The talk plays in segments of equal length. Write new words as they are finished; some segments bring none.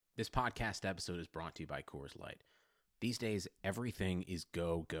This podcast episode is brought to you by Coors Light. These days, everything is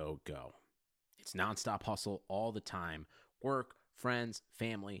go, go, go. It's nonstop hustle all the time. Work, friends,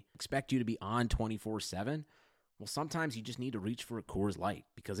 family expect you to be on 24/7. Well, sometimes you just need to reach for a Coors Light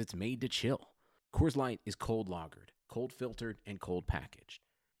because it's made to chill. Coors Light is cold lagered, cold filtered, and cold packaged.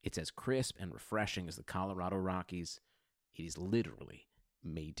 It's as crisp and refreshing as the Colorado Rockies. It is literally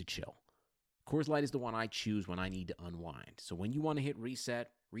made to chill. Coors Light is the one I choose when I need to unwind. So when you want to hit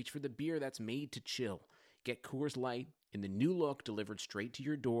reset, reach for the beer that's made to chill. Get Coors Light in the new look delivered straight to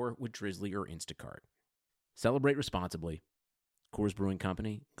your door with Drizzly or Instacart. Celebrate responsibly. Coors Brewing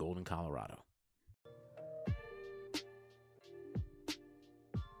Company, Golden, Colorado.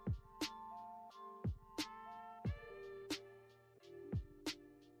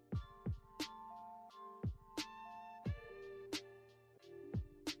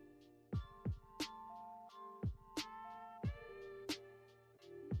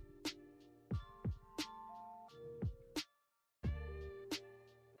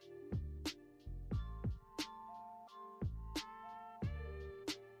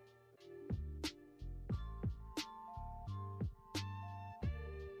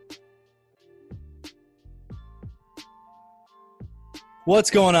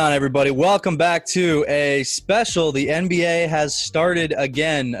 What's going on, everybody? Welcome back to a special The NBA Has Started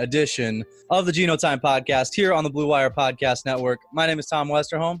Again edition of the Geno Time Podcast here on the Blue Wire Podcast Network. My name is Tom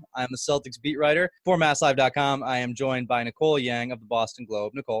Westerholm. I am the Celtics beat writer for MassLive.com. I am joined by Nicole Yang of the Boston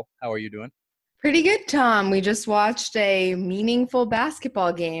Globe. Nicole, how are you doing? Pretty good, Tom. We just watched a meaningful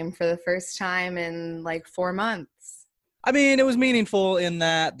basketball game for the first time in like 4 months. I mean, it was meaningful in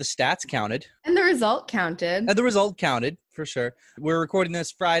that the stats counted. And the result counted. For sure. We're recording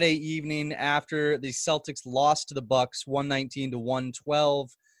this Friday evening after the Celtics lost to the Bucks 119-112.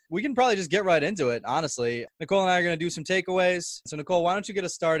 We can probably just get right into it, honestly. Nicole and I are going to do some takeaways. So, Nicole, why don't you get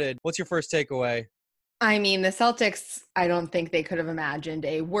us started? What's your first takeaway? I mean, the Celtics, I don't think they could have imagined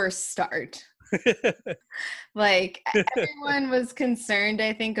a worse start. Like, everyone was concerned,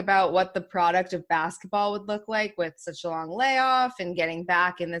 I think, about what the product of basketball would look like with such a long layoff and getting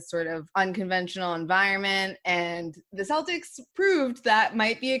back in this sort of unconventional environment. And the Celtics proved that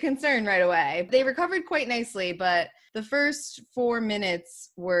might be a concern right away. They recovered quite nicely, but the first 4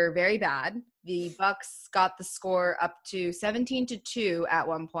 minutes were very bad. The Bucks got the score up to 17-2 at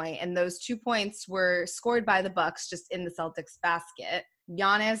one point, and those 2 points were scored by the Bucks just in the Celtics basket.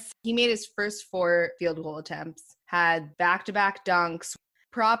 Giannis, he made his first 4 field goal attempts, had back-to-back dunks.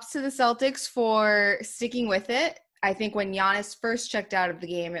 Props to the Celtics for sticking with it. I think when Giannis first checked out of the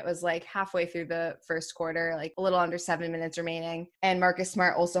game, it was like halfway through the first quarter, like a little under 7 minutes remaining. And Marcus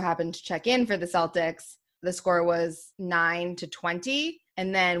Smart also happened to check in for the Celtics. The score was 9-20.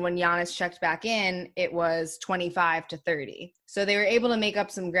 And then when Giannis checked back in, it was 25-30. So they were able to make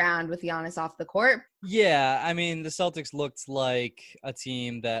up some ground with Giannis off the court. Yeah, I mean, the Celtics looked like a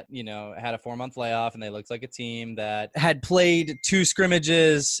team that, had a 4-month layoff, and they looked like a team that had played 2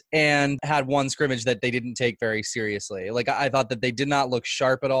 scrimmages and had 1 scrimmage that they didn't take very seriously. Like, I thought that they did not look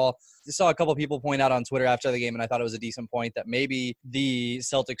sharp at all. I saw a couple people point out on Twitter after the game, and I thought it was a decent point that maybe the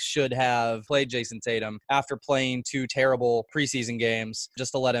Celtics should have played Jason Tatum after playing 2 terrible preseason games,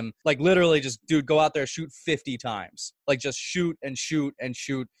 just to let him, literally just, go out there, shoot 50 times. Just shoot and shoot and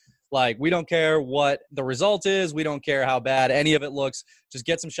shoot. We don't care what the result is. We don't care how bad any of it looks. Just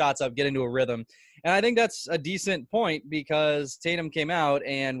get some shots up, get into a rhythm. And I think that's a decent point because Tatum came out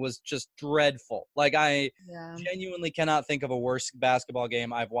and was just dreadful. I genuinely cannot think of a worse basketball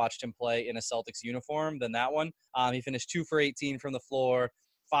game I've watched him play in a Celtics uniform than that one. He finished 2 for 18 from the floor,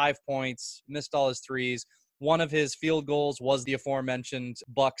 5 points, missed all his threes. One of his field goals was the aforementioned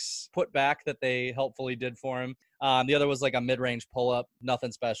Bucks putback that they helpfully did for him. The other was like a mid-range pull-up,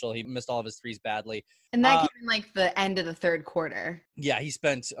 nothing special. He missed all of his threes badly. And that came in the end of the third quarter. Yeah, he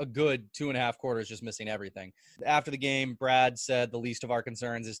spent a good 2.5 quarters just missing everything. After the game, Brad said the least of our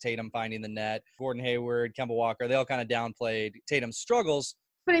concerns is Tatum finding the net. Gordon Hayward, Kemba Walker, they all kind of downplayed Tatum's struggles.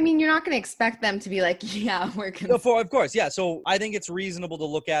 But, I mean, you're not going to expect them to be like, yeah, we're concerned. Of course, yeah. So I think it's reasonable to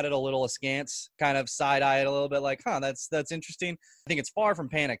look at it a little askance, kind of side-eye it a little bit that's interesting. I think it's far from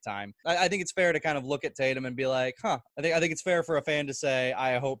panic time. I think it's fair to kind of look at Tatum and be like, I think it's fair for a fan to say,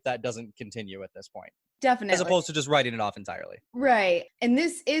 I hope that doesn't continue at this point. Definitely. As opposed to just writing it off entirely. Right. And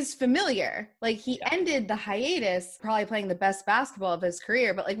this is familiar. He ended the hiatus probably playing the best basketball of his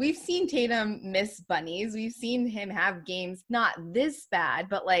career. But we've seen Tatum miss bunnies. We've seen him have games not this bad,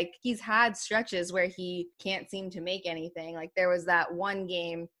 but he's had stretches where he can't seem to make anything. There was that one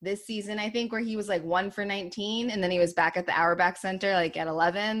game this season, I think, where he was 1 for 19 and then he was back at the Auerbach Center at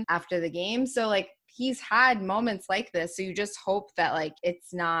 11 after the game. So he's had moments like this. So you just hope that like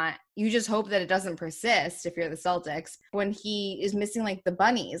you just hope that it doesn't persist if you're the Celtics. When he is missing like the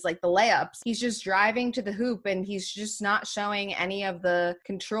bunnies, like the layups, he's just driving to the hoop and he's just not showing any of the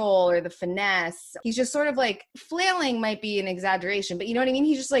control or the finesse. He's just sort of like flailing, might be an exaggeration, but you know what I mean?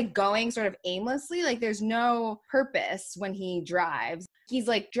 He's just like going sort of aimlessly. Like there's no purpose when he drives. He's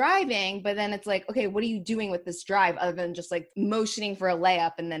like driving, but then it's like, okay, what are you doing with this drive other than just like motioning for a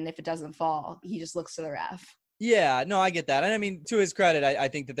layup? And then if it doesn't fall, he just looks to the ref. Yeah, no, I get that. And I mean, to his credit, I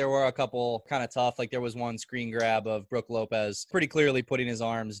think that there were a couple kind of tough. Like there was one screen grab of Brook Lopez pretty clearly putting his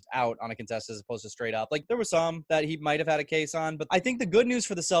arms out on a contest as opposed to straight up. Like there were some that he might have had a case on. But I think the good news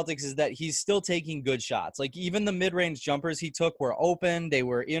for the Celtics is that he's still taking good shots. Like even the mid-range jumpers he took were open. They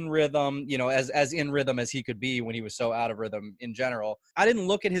were in rhythm, you know, as in rhythm as he could be when he was so out of rhythm in general. I didn't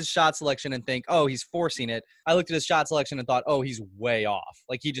look at his shot selection and think, oh, he's forcing it. I looked at his shot selection and thought, oh, he's way off.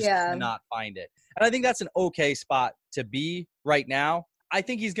 Like he just cannot find it. And I think that's an okay spot to be right now. I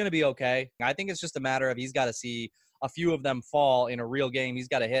think he's going to be okay. I think it's just a matter of he's got to see a few of them fall in a real game. He's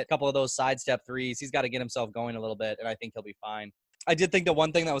got to hit a couple of those sidestep threes. He's got to get himself going a little bit, and I think he'll be fine. I did think the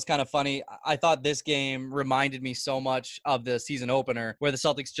one thing that was kind of funny, I thought this game reminded me so much of the season opener where the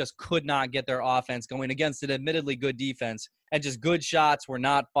Celtics just could not get their offense going against an admittedly good defense, and just good shots were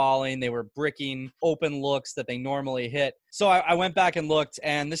not falling. They were bricking open looks that they normally hit. So I went back and looked,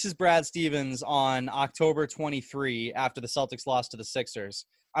 and this is Brad Stevens on October 23 after the Celtics lost to the Sixers.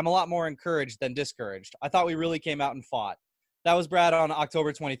 I'm a lot more encouraged than discouraged. I thought we really came out and fought. That was Brad on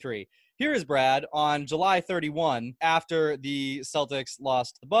October 23. Here is Brad on July 31 after the Celtics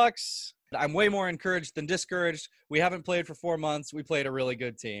lost the Bucks. I'm way more encouraged than discouraged. We haven't played for 4 months. We played a really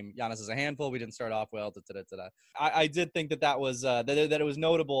good team. Giannis is a handful. We didn't start off well. I did think that was that it was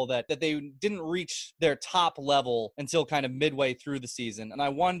notable that they didn't reach their top level until kind of midway through the season. And I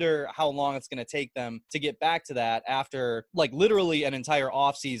wonder how long it's going to take them to get back to that after like literally an entire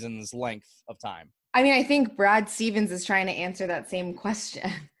off season's length of time. I mean, I think Brad Stevens is trying to answer that same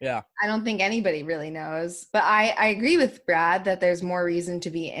question. Yeah. I don't think anybody really knows. But I agree with Brad that there's more reason to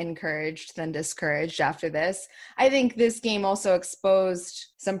be encouraged than discouraged after this. I think this game also exposed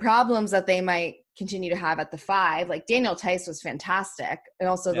some problems that they might continue to have at the 5. Like Daniel Theis was fantastic. And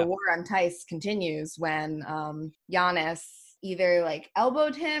also the war on Theis continues when Giannis either like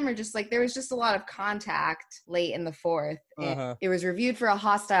elbowed him or just like there was just a lot of contact late in the fourth. It was reviewed for a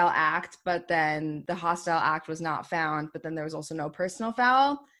hostile act, but then the hostile act was not found. But then there was also no personal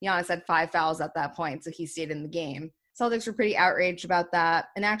foul. Giannis had 5 fouls at that point, so he stayed in the game. Celtics were pretty outraged about that.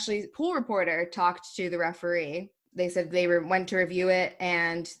 And actually, Pool Reporter talked to the referee. They said they went to review it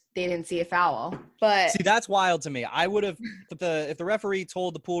and they didn't see a foul. But see, that's wild to me. I would have, if the referee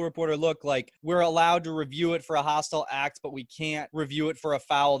told the Pool Reporter, look, like we're allowed to review it for a hostile act, but we can't review it for a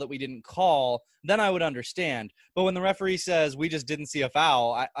foul that we didn't call, then I would understand. But when the referee says we just didn't see a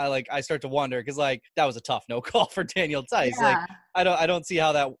foul, I start to wonder because like that was a tough no call for Daniel Theis. Yeah. Like I don't see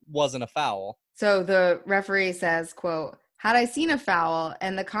how that wasn't a foul. So the referee says, quote, "Had I seen a foul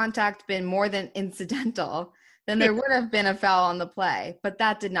and the contact been more than incidental, then there would have been a foul on the play, but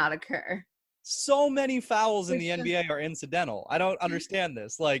that did not occur." So many fouls in the NBA are incidental. I don't understand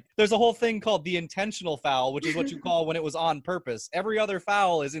this. Like, there's a whole thing called the intentional foul, which is what you call when it was on purpose. Every other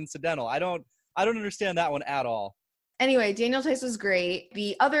foul is incidental. I don't understand that one at all. Anyway, Daniel Theis was great.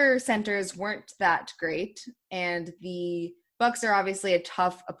 The other centers weren't that great, and the Bucks are obviously a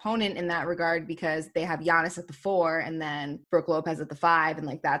tough opponent in that regard because they have Giannis at the 4 and then Brook Lopez at the 5. And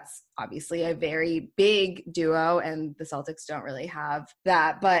like, that's obviously a very big duo and the Celtics don't really have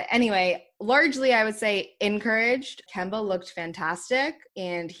that. But anyway, largely I would say encouraged. Kemba looked fantastic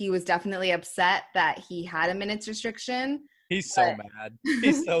and he was definitely upset that he had a minutes restriction. He's so mad.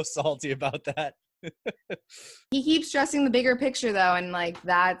 He's so salty about that. He keeps stressing the bigger picture though, and like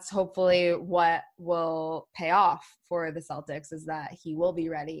that's hopefully what will pay off for the Celtics is that he will be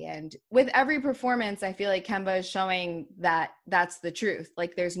ready. And with every performance, I feel like Kemba is showing that that's the truth.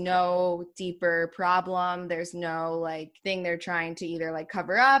 Like there's no deeper problem. There's no like thing they're trying to either like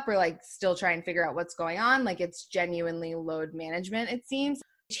cover up or like still try and figure out what's going on. Like it's genuinely load management, it seems.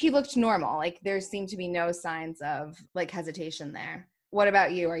 He looked normal. Like there seemed to be no signs of like hesitation there. What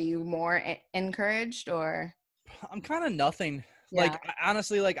about you? Are you more encouraged or? I'm kind of nothing. Yeah. Like,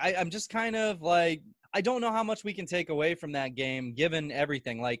 honestly, like I'm just kind of like, I don't know how much we can take away from that game given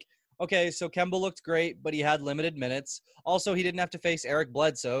everything. Like, okay, so Kemba looked great, but he had limited minutes. Also, he didn't have to face Eric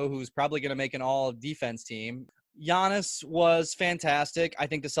Bledsoe, who's probably going to make an all-defense team. Giannis was fantastic. I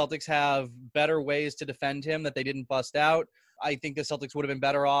think the Celtics have better ways to defend him that they didn't bust out. I think the Celtics would have been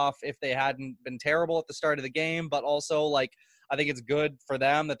better off if they hadn't been terrible at the start of the game, but also, like, I think it's good for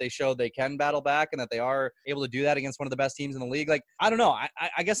them that they showed they can battle back and that they are able to do that against one of the best teams in the league. Like, I don't know.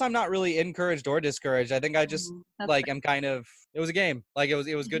 I guess I'm not really encouraged or discouraged. I think I just like I'm kind of, it was a game. Like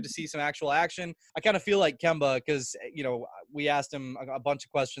it was good to see some actual action. I kind of feel like Kemba because, you know, we asked him a bunch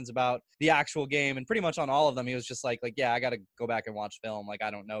of questions about the actual game, and pretty much on all of them, he was just like, yeah, I got to go back and watch film. Like,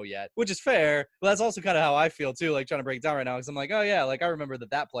 I don't know yet, which is fair. But that's also kind of how I feel too, like trying to break it down right now. Cause I'm like, oh yeah, like I remember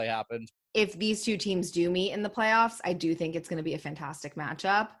that play happened. If these two teams do meet in the playoffs, I do think it's going to be a fantastic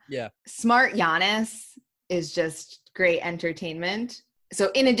matchup. Yeah. Smart Giannis is just great entertainment.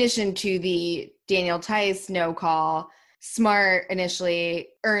 So in addition to the Daniel Tice no call, Smart initially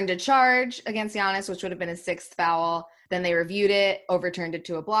earned a charge against Giannis, which would have been his 6th foul. Then they reviewed it, overturned it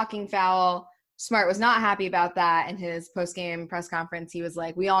to a blocking foul. Smart was not happy about that. In his post-game press conference, he was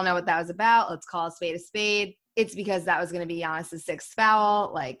like, we all know what that was about. Let's call a spade a spade. It's because that was going to be Giannis' 6th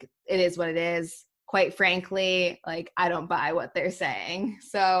foul. Like, it is what it is. Quite frankly, like, I don't buy what they're saying.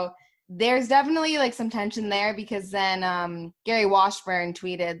 So there's definitely like some tension there, because then Gary Washburn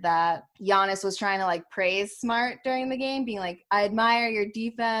tweeted that Giannis was trying to like praise Smart during the game, being like, I admire your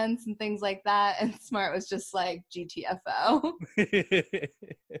defense and things like that. And Smart was just like, GTFO.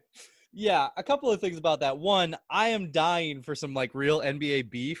 Yeah, a couple of things about that. One, I am dying for some like real NBA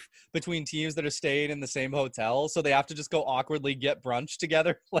beef between teams that are staying in the same hotel, so they have to just go awkwardly get brunch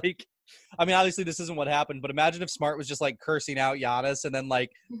together. Like, I mean, obviously this isn't what happened, but imagine if Smart was just like cursing out Giannis and then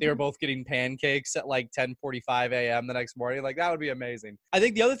like they were both getting pancakes at like 10:45 a.m. the next morning. Like, that would be amazing. I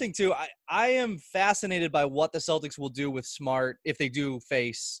think the other thing too, I am fascinated by what the Celtics will do with Smart if they do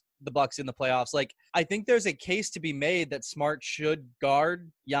face the Bucks in the playoffs. Like, I think there's a case to be made that Smart should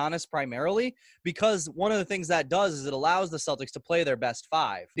guard Giannis primarily, because one of the things that does is it allows the Celtics to play their best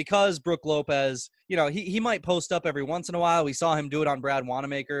 5. Because Brook Lopez, you know, he might post up every once in a while. We saw him do it on Brad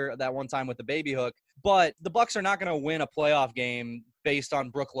Wanamaker that one time with the baby hook, but the Bucks are not going to win a playoff game based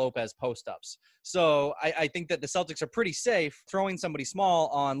on Brook Lopez post-ups. So I think that the Celtics are pretty safe throwing somebody small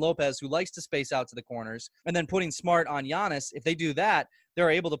on Lopez, who likes to space out to the corners, and then putting Smart on Giannis. If they do that, they're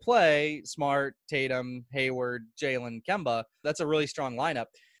able to play Smart, Tatum, Hayward, Jalen, Kemba. That's a really strong lineup.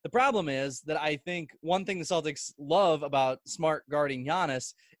 The problem is that I think one thing the Celtics love about Smart guarding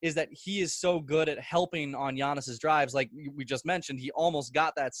Giannis is that he is so good at helping on Giannis's drives. Like we just mentioned, he almost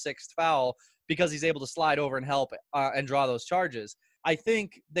got that 6th foul because he's able to slide over and help and draw those charges. I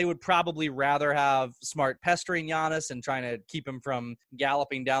think they would probably rather have Smart pestering Giannis and trying to keep him from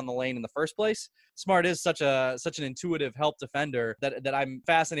galloping down the lane in the first place. Smart is such an intuitive help defender that I'm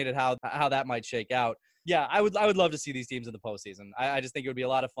fascinated how that might shake out. Yeah, I would love to see these teams in the postseason. I just think it would be a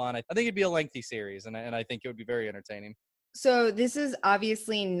lot of fun. I think it'd be a lengthy series, and I think it would be very entertaining. So this is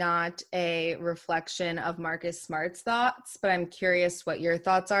obviously not a reflection of Marcus Smart's thoughts, but I'm curious what your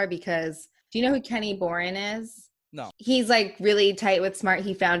thoughts are, because do you know who Kenny Boren is? No. He's like really tight with Smart.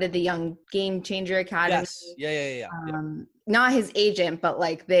 He founded the Young Game Changer Academy. Yes. Yeah. Not his agent, but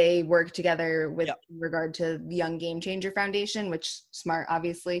like they work together with regard to the Young Game Changer Foundation, which Smart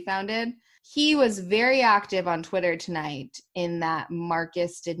obviously founded. He was very active on Twitter tonight in that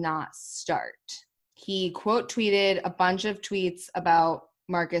Marcus did not start. He quote tweeted a bunch of tweets about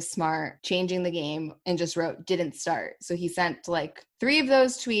Marcus Smart changing the game and just wrote didn't start. So he sent like 3 of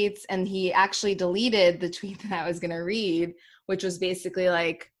those tweets, and he actually deleted the tweet that I was going to read, which was basically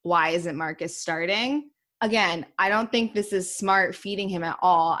like, why isn't Marcus starting? Again, I don't think this is Smart feeding him at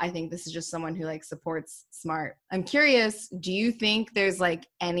all. I think this is just someone who like supports Smart. I'm curious, do you think there's like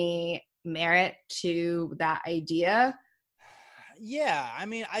any merit to that idea? Yeah, I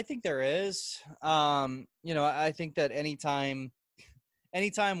mean, I think there is. I think that anytime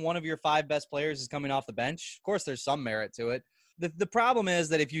one of your 5 best players is coming off the bench, of course there's some merit to it. The problem is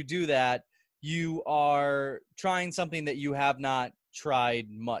that if you do that, you are trying something that you have not tried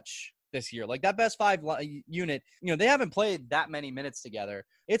much this year. Like that best 5 unit, they haven't played that many minutes together.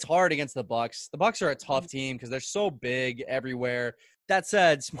 It's hard against the Bucks. The Bucks are a tough team because they're so big everywhere. That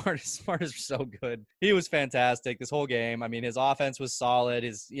said, Smart is so good. He was fantastic this whole game. I mean, his offense was solid.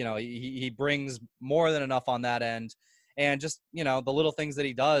 He brings more than enough on that end. And just, the little things that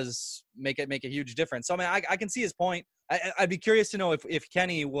he does make a huge difference. So, I mean, I can see his point. I'd be curious to know if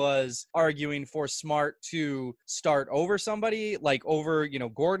Kenny was arguing for Smart to start over somebody, like over,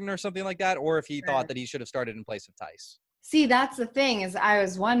 Gordon or something like that, or if he thought that he should have started in place of Tice. See, that's the thing, is I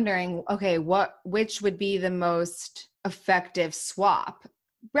was wondering, okay, which would be the most effective swap?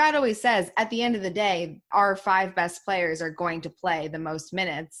 Brad always says at the end of the day, our 5 best players are going to play the most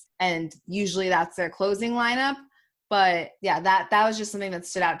minutes, and usually that's their closing lineup. But yeah, that was just something that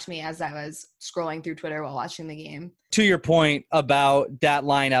stood out to me as I was scrolling through Twitter while watching the game. To your point about that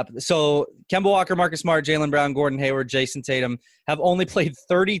lineup, so Kemba Walker, Marcus Smart, Jaylen Brown, Gordon Hayward, Jason Tatum have only played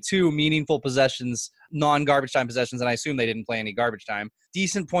 32 meaningful possessions, non-garbage time possessions, and I assume they didn't play any garbage time.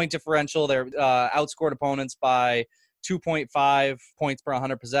 Decent point differential. They're outscored opponents by 2.5 points per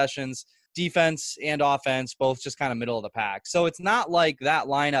 100 possessions. Defense and offense, both just kind of middle of the pack. So it's not like that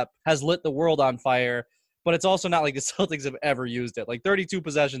lineup has lit the world on fire, but it's also not like the Celtics have ever used it. Like 32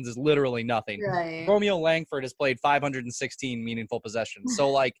 possessions is literally nothing. Right. Romeo Langford has played 516 meaningful possessions. So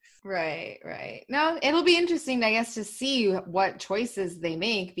like, Right. No, it'll be interesting, I guess, to see what choices they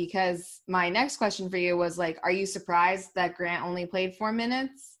make, because my next question for you was like, are you surprised that Grant only played 4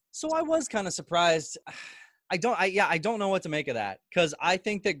 minutes? so I was kind of surprised. I don't know what to make of that, because I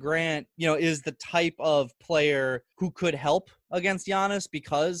think that Grant, is the type of player who could help against Giannis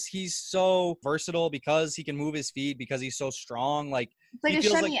because he's so versatile, because he can move his feet, because he's so strong. Like, It's like he a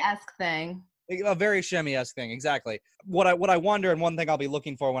feels Shemi-esque thing. a very Shemi-esque thing, exactly. What I wonder, and one thing I'll be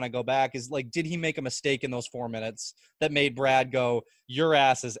looking for when I go back, is like, did he make a mistake in those 4 minutes that made Brad go, your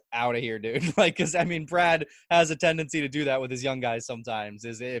ass is out of here, dude? Like, because I mean, Brad has a tendency to do that with his young guys sometimes,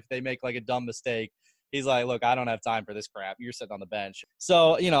 is if they make like a dumb mistake, he's like, look, I don't have time for this crap. You're sitting on the bench.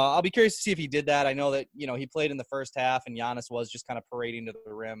 So, I'll be curious to see if he did that. I know that, he played in the first half and Giannis was just kind of parading to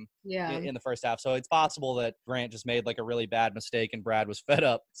the rim in the first half. So it's possible that Grant just made like a really bad mistake and Brad was fed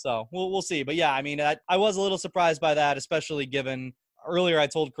up. So we'll see. But yeah, I mean, I was a little surprised by that, especially given earlier I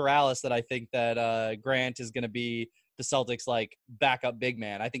told Corrales that I think that Grant is going to be the Celtics like backup big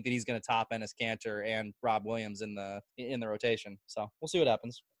man. I think that he's going to top Enes Kanter and Rob Williams in the rotation. So we'll see what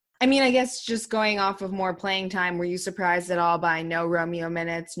happens. I mean, I guess just going off of more playing time, were you surprised at all by no Romeo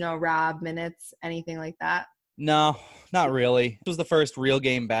minutes, no Rob minutes, anything like that? No, not really. It was the first real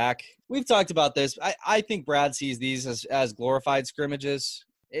game back. We've talked about this. I think Brad sees these as glorified scrimmages.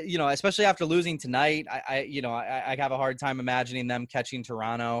 Especially after losing tonight, I have a hard time imagining them catching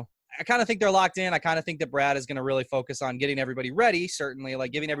Toronto. I kind of think they're locked in. I kind of think that Brad is going to really focus on getting everybody ready, certainly,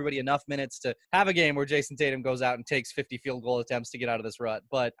 like giving everybody enough minutes to have a game where Jason Tatum goes out and takes 50 field goal attempts to get out of this rut.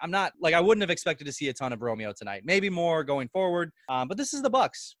 But I'm not, like, I wouldn't have expected to see a ton of Romeo tonight. Maybe more going forward. But this is the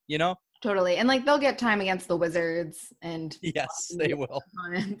Bucks, Totally. And like, they'll get time against the Wizards and yes, they will.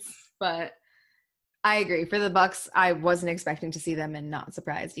 Opponents. But I agree. For the Bucks, I wasn't expecting to see them and not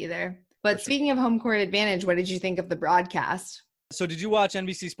surprised either. But speaking of home court advantage, what did you think of the broadcast? So did you watch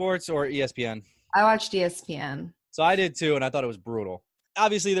NBC Sports or ESPN? I watched ESPN. So I did too, and I thought it was brutal.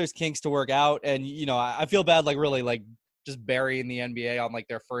 Obviously, there's kinks to work out, and, I feel bad, like, really, like, just burying the NBA on, like,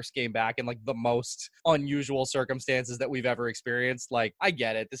 their first game back in, like, the most unusual circumstances that we've ever experienced. Like, I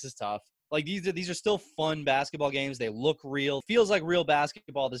get it. This is tough. Like, these are still fun basketball games. They look real. Feels like real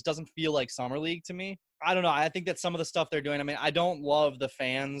basketball. This doesn't feel like summer league to me. I don't know. I think that some of the stuff they're doing, I mean, I don't love the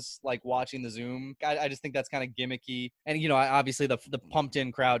fans, like, watching the Zoom. I just think that's kind of gimmicky. And, obviously the pumped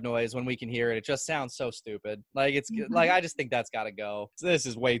in crowd noise, when we can hear it, it just sounds so stupid. Like, it's like, I just think that's got to go. This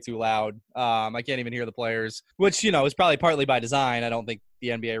is way too loud. I can't even hear the players, which, is probably partly by design. I don't think the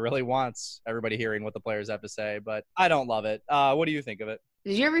NBA really wants everybody hearing what the players have to say, but I don't love it. What do you think of it?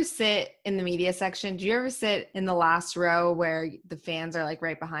 Did you ever sit in the media section? Did you ever sit in the last row where the fans are like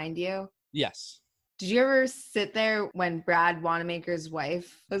right behind you? Yes. Did you ever sit there when Brad Wanamaker's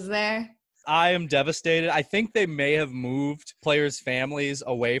wife was there? I am devastated. I think they may have moved players' families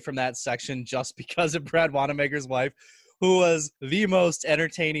away from that section just because of Brad Wanamaker's wife, who was the most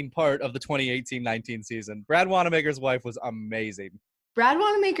entertaining part of the 2018-19 season. Brad Wanamaker's wife was amazing. Brad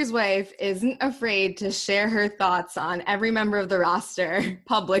Wanamaker's wife isn't afraid to share her thoughts on every member of the roster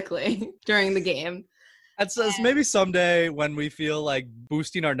publicly during the game. That's maybe someday when we feel like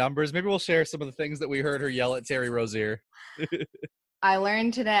boosting our numbers, maybe we'll share some of the things that we heard her yell at Terry Rozier. I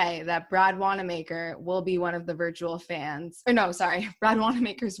learned today that Brad Wanamaker will be one of the virtual fans. Brad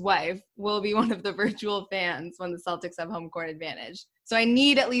Wanamaker's wife will be one of the virtual fans when the Celtics have home court advantage. So I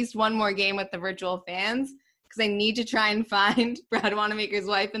need at least one more game with the virtual fans, because I need to try and find Brad Wanamaker's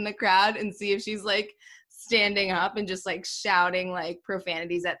wife in the crowd and see if she's like standing up and just like shouting like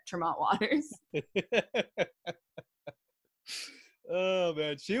profanities at Tremont Waters. Oh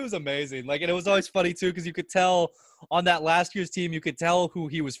man, she was amazing. Like, and it was always funny too, because you could tell on that last year's team, you could tell who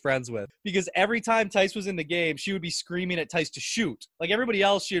he was friends with, because every time Tice was in the game, she would be screaming at Tice to shoot. Like, everybody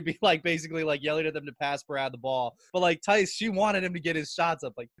else, she would be like basically like yelling at them to pass Brad the ball. But like Tice, she wanted him to get his shots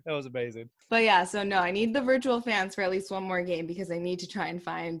up. Like, that was amazing. But yeah, so no, I need the virtual fans for at least one more game because I need to try and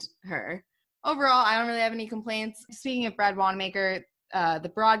find her. Overall, I don't really have any complaints. Speaking of Brad Wanamaker,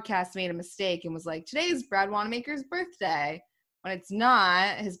 the broadcast made a mistake and was like, today's Brad Wanamaker's birthday. when it's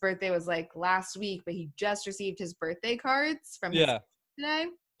not. His birthday was like last week, but he just received his birthday cards from his today.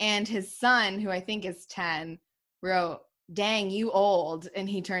 And his son, who I think is 10, wrote, "Dang, you old," and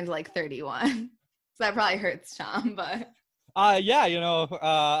he turned like 31. So that probably hurts Tom, but yeah,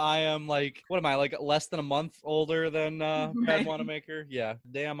 I am like, what am I, like less than a month older than Brad Wanamaker? Yeah,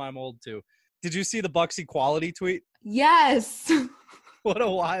 damn, I'm old too. Did you see the Bucks equality tweet? Yes. What a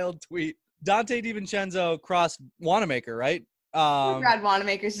wild tweet. Dante DiVincenzo crossed Wanamaker, right? Brad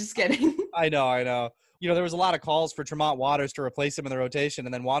Wanamaker's just kidding. I know. There was a lot of calls for Tremont Waters to replace him in the rotation,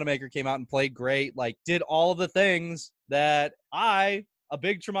 and then Wanamaker came out and played great, like did all of the things that I, a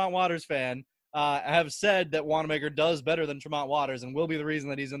big Tremont Waters fan, have said that Wanamaker does better than Tremont Waters and will be the reason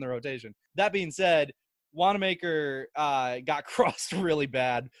that he's in the rotation. That being said, Wanamaker got crossed really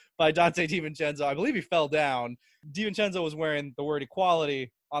bad by Dante DiVincenzo. I believe he fell down. DiVincenzo was wearing the word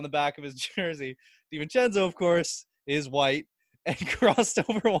equality on the back of his jersey. DiVincenzo, of course, is white and crossed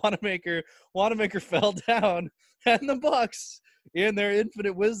over Wanamaker. Wanamaker fell down, and the Bucks, in their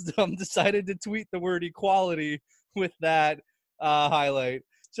infinite wisdom, decided to tweet the word equality with that highlight.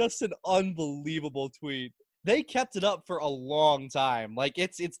 Just an unbelievable tweet. They kept it up for a long time. Like,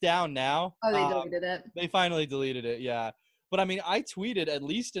 it's down now. Oh, they deleted it. They finally deleted it, yeah. But, I mean, I tweeted at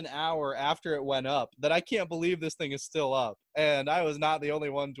least an hour after it went up that I can't believe this thing is still up. And I was not the only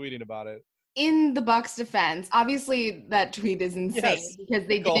one tweeting about it. In the Bucks' defense, obviously that tweet is insane because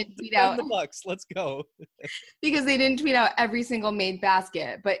they didn't tweet out the Bucks. Let's go. Because they didn't tweet out every single made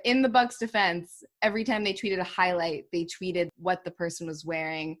basket. But in the Bucks' defense, every time they tweeted a highlight, they tweeted what the person was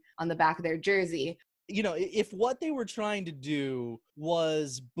wearing on the back of their jersey. If what they were trying to do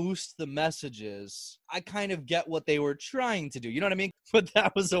was boost the messages, I kind of get what they were trying to do. You know what I mean? But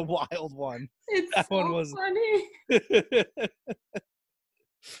that was a wild one. That one was funny.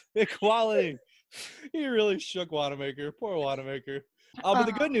 Equality. He really shook Wanamaker. Poor Wanamaker. But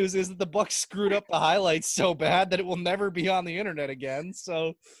the good news is that the Bucks screwed up the highlights so bad that it will never be on the internet again.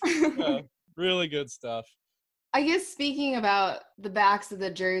 So, really good stuff. I guess speaking about the backs of the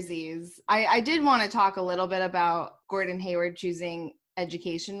jerseys, I did want to talk a little bit about Gordon Hayward choosing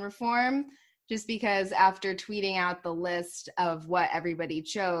education reform, just because after tweeting out the list of what everybody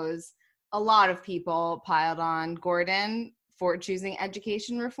chose, a lot of people piled on Gordon for choosing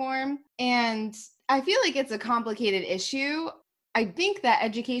education reform. And I feel like it's a complicated issue. I think that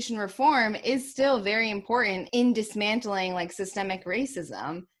education reform is still very important in dismantling like systemic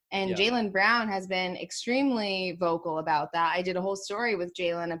racism. And Jaylen Brown has been extremely vocal about that. I did a whole story with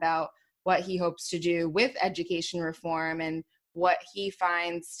Jaylen about what he hopes to do with education reform and what he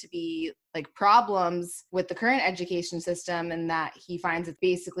finds to be like problems with the current education system, and that he finds it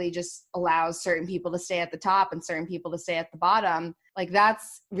basically just allows certain people to stay at the top and certain people to stay at the bottom. Like,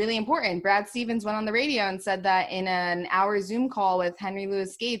 that's really important. Brad Stevens went on the radio and said that in an hour Zoom call with Henry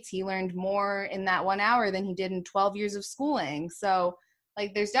Louis Gates, he learned more in that 1 hour than he did in 12 years of schooling. So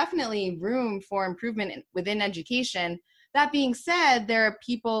like, there's definitely room for improvement within education. That being said, there are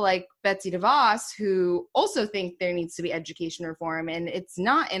people like Betsy DeVos who also think there needs to be education reform, and it's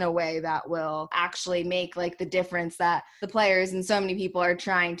not in a way that will actually make like the difference that the players and so many people are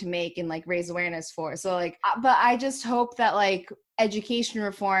trying to make and like raise awareness for. So like, but I just hope that like education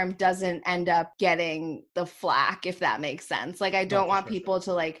reform doesn't end up getting the flack, if that makes sense. Like, I don't want people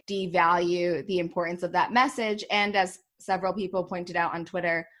to like devalue the importance of that message. And as several people pointed out on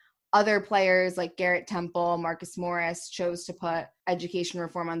Twitter, other players like Garrett Temple, Marcus Morris chose to put education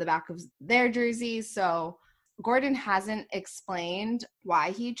reform on the back of their jerseys. So Gordon hasn't explained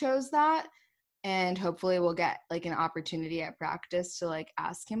why he chose that. And hopefully we'll get like an opportunity at practice to like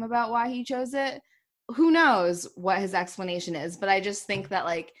ask him about why he chose it. Who knows what his explanation is, but I just think that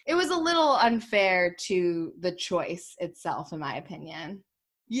like it was a little unfair to the choice itself, in my opinion.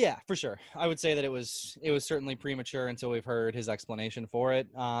 Yeah, for sure. I would say that it was certainly premature until we've heard his explanation for it.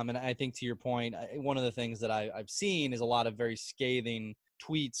 And I think to your point, one of the things that I've seen is a lot of very scathing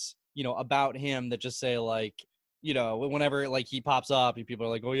tweets, about him that just say like, whenever like he pops up, people are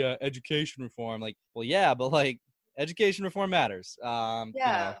like, oh yeah, education reform. Like, well, yeah, but like education reform matters.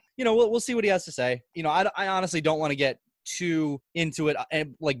 We'll see what he has to say. I honestly don't want to get too into it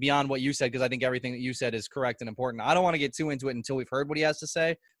and like beyond what you said, because I think everything that you said is correct and important. I don't want to get too into it until we've heard what he has to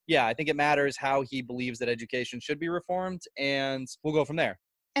say. Yeah, I think it matters how he believes that education should be reformed, and we'll go from there.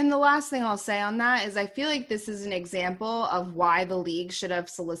 And the last thing I'll say on that is I feel like this is an example of why the league should have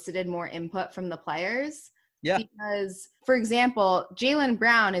solicited more input from the players. Yeah. Because, for example, Jaylen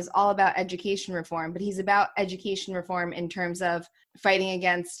Brown is all about education reform, but he's about education reform in terms of fighting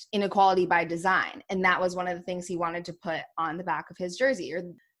against inequality by design. And that was one of the things he wanted to put on the back of his jersey.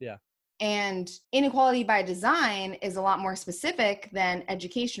 And inequality by design is a lot more specific than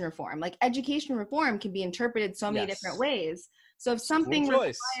education reform. Like education reform can be interpreted so many different ways. So if something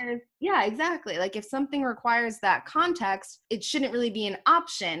requires, yeah, exactly. Like if something requires that context, it shouldn't really be an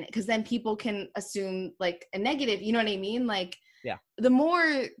option, because then people can assume like a negative, you know what I mean? Like, yeah. The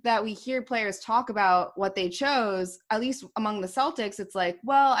more that we hear players talk about what they chose, at least among the Celtics, it's like,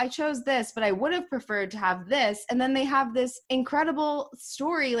 well, I chose this, but I would have preferred to have this. And then they have this incredible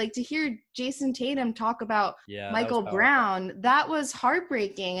story. Like to hear Jason Tatum talk about Michael Brown, that was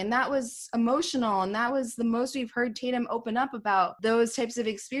heartbreaking and that was emotional. And that was the most we've heard Tatum open up about those types of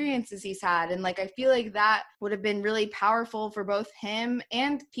experiences he's had. And like, I feel like that would have been really powerful for both him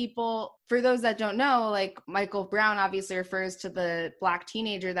and people. For those that don't know, like Michael Brown obviously refers to the Black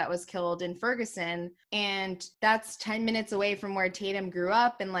teenager that was killed in Ferguson. And that's 10 minutes away from where Tatum grew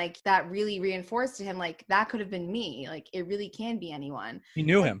up. And like that really reinforced to him, like that could have been me. Like it really can be anyone. He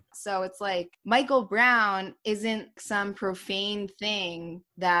knew him. So it's like Michael Brown isn't some profane thing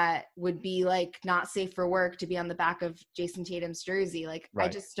that would be like not safe for work to be on the back of Jason Tatum's jersey. Like I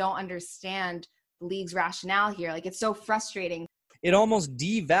just don't understand the league's rationale here. Like it's so frustrating. It almost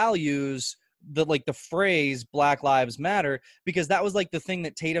devalues the phrase Black Lives Matter, because that was like the thing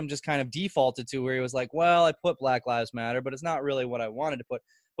that Tatum just kind of defaulted to, where he was like, well, I put Black Lives Matter, but it's not really what I wanted to put.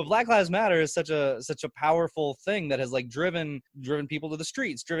 But Black Lives Matter is such a powerful thing that has like driven people to the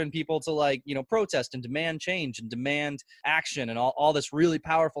streets, driven people to like, you know, protest and demand change and demand action and all this really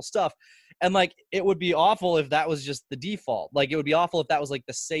powerful stuff. And like, it would be awful if that was just the default. Like, it would be awful if that was like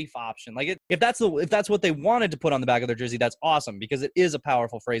the safe option. Like, if that's what they wanted to put on the back of their jersey, that's awesome, because it is a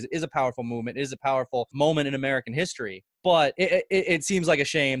powerful phrase. It is a powerful movement. It is a powerful moment in American history. But it seems like a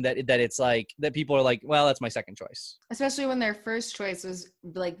shame that it's like that people are like, well, that's my second choice. Especially when their first choice was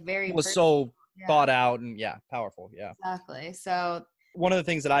like so thought out and powerful. Yeah, exactly. So one of the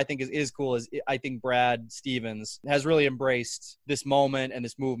things that I think is cool is I think Brad Stevens has really embraced this moment and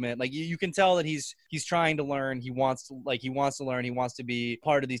this movement. Like you can tell that he's trying to learn. He wants to learn. He wants to be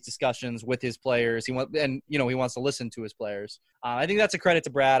part of these discussions with his players. He wants to listen to his players. I think that's a credit to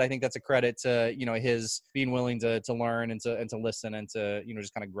Brad. I think that's a credit to, you know, his being willing to learn and to listen and to, you know,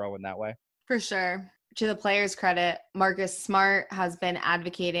 just kind of grow in that way. For sure. To the players' credit, Marcus Smart has been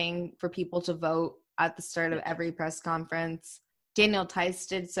advocating for people to vote at the start of every press conference. Daniel Tice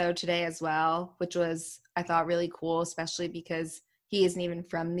did so today as well, which was, I thought, really cool, especially because he isn't even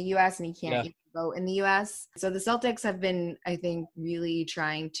from the U.S. and he can't even vote in the U.S. So the Celtics have been, I think, really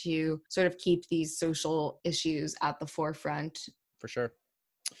trying to sort of keep these social issues at the forefront. For sure.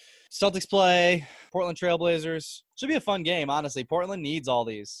 Celtics play Portland Trailblazers. Should be a fun game, honestly. Portland needs all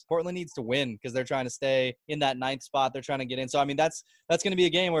these. Portland needs to win because they're trying to stay in that 9th spot. They're trying to get in. So, I mean, that's going to be a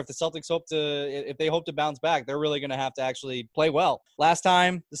game where if the Celtics hope to bounce back, they're really going to have to actually play well. Last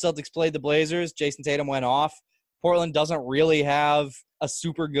time the Celtics played the Blazers, Jason Tatum went off. Portland doesn't really have a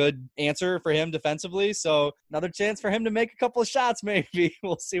super good answer for him defensively. So another chance for him to make a couple of shots, maybe.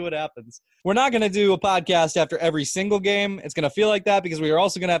 We'll see what happens. We're not going to do a podcast after every single game. It's going to feel like that because we are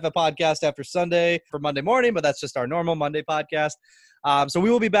also going to have a podcast after Sunday for Monday morning, but that's just our normal Monday podcast. So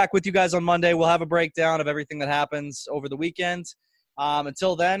we will be back with you guys on Monday. We'll have a breakdown of everything that happens over the weekend.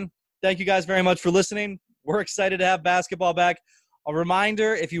 Until then, thank you guys very much for listening. We're excited to have basketball back. A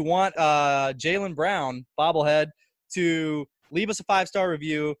reminder, if you want Jaylen Brown bobblehead, to leave us a 5-star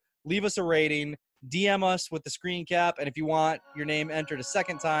review, leave us a rating, DM us with the screen cap, and if you want your name entered a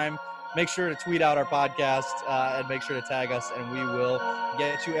second time, make sure to tweet out our podcast and make sure to tag us, and we will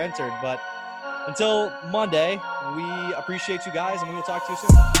get you entered. But until Monday, we appreciate you guys, and we will talk to you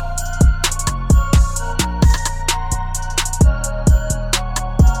soon.